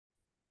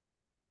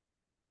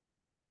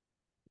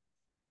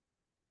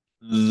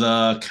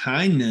The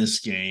kindness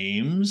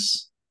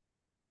games.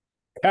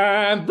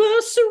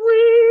 Kindversary.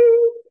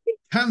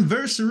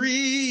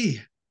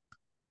 Conversary.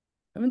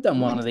 Haven't done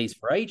one Dude, of these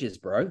for ages,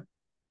 bro.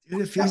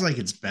 it feels like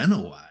it's been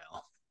a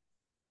while.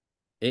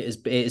 It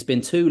has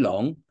been too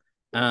long,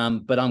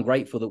 but I'm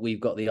grateful that we've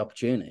got the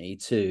opportunity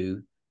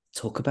to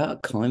talk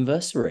about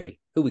Kindversary.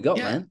 Who we got,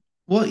 Yeah. man?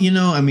 Well,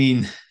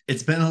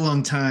 it's been a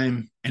long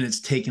time and it's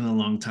taken a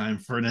long time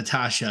for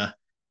Natasha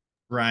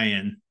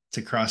Ryan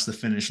to cross the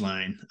finish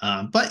line.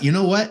 But you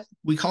know what?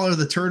 We call her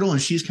the turtle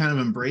and she's kind of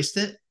embraced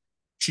it.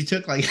 She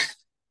took like,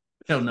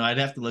 I don't know, I'd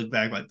have to look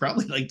back, like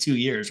probably like 2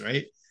 years,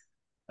 right?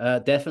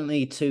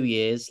 Definitely 2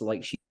 years.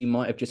 Like she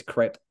might have just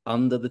crept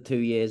under the 2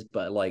 years,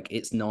 but like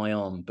it's nigh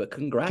on. But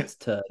congrats,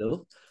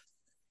 Turtle.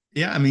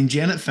 Yeah, I mean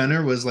Janet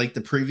Fenner was like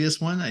the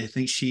previous one. I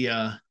think she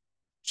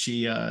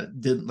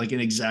did like in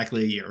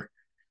exactly a year.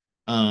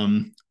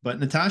 But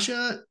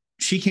Natasha,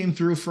 she came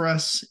through for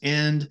us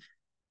and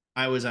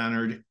I was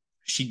honored.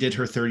 She did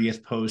her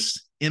 30th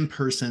post in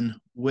person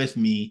with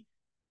me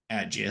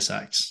at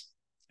GSX,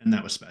 and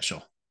that was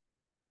special.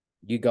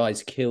 You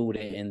guys killed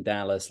it in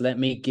Dallas. Let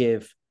me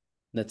give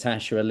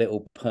Natasha a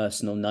little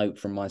personal note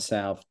from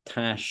myself.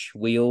 Tash,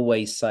 we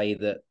always say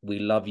that we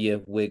love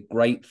you. We're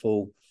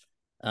grateful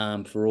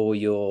for all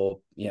your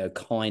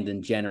kind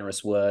and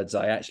generous words.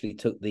 I actually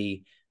took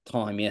the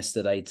time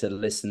yesterday to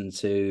listen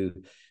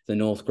to the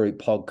North Group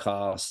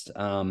podcast.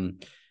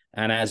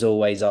 And as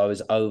always, I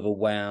was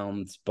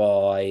overwhelmed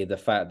by the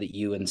fact that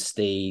you and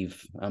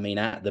Steve, I mean,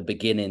 at the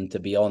beginning, to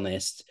be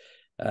honest,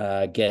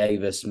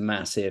 gave us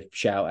massive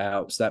shout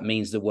outs. That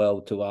means the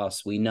world to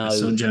us. We That's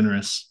so know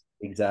generous.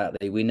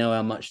 exactly. We know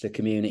how much the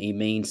community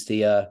means to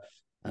you.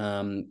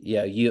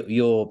 Yeah,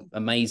 you're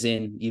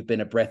amazing. You've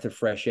been a breath of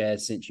fresh air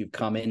since you've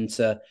come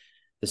into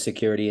the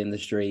security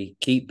industry.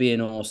 Keep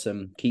being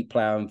awesome. Keep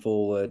plowing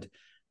forward,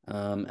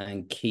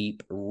 and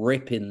keep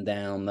ripping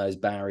down those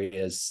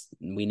barriers.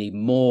 We need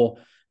more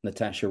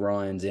Natasha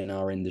Ryans in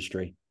our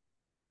industry.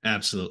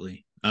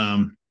 Absolutely.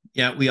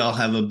 Yeah, we all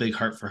have a big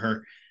heart for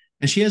her,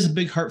 and she has a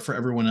big heart for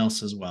everyone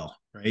else as well,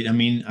 right? I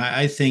mean,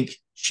 I think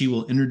she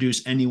will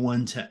introduce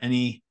anyone to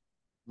any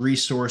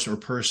resource or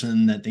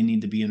person that they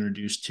need to be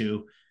introduced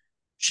to.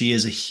 She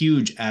is a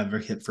huge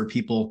advocate for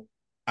people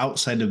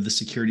outside of the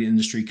security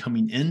industry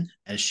coming in,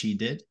 as she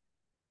did.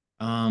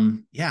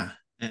 Yeah,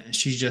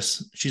 she's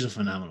a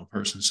phenomenal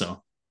person.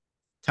 So,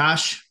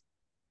 Tosh,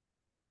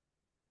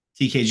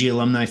 TKG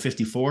alumni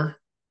 54.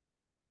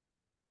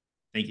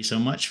 Thank you so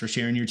much for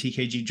sharing your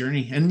TKG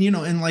journey. And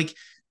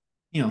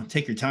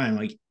take your time,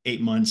 like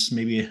 8 months,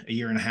 maybe a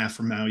year and a half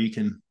from now, you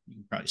can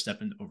probably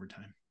step into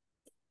overtime.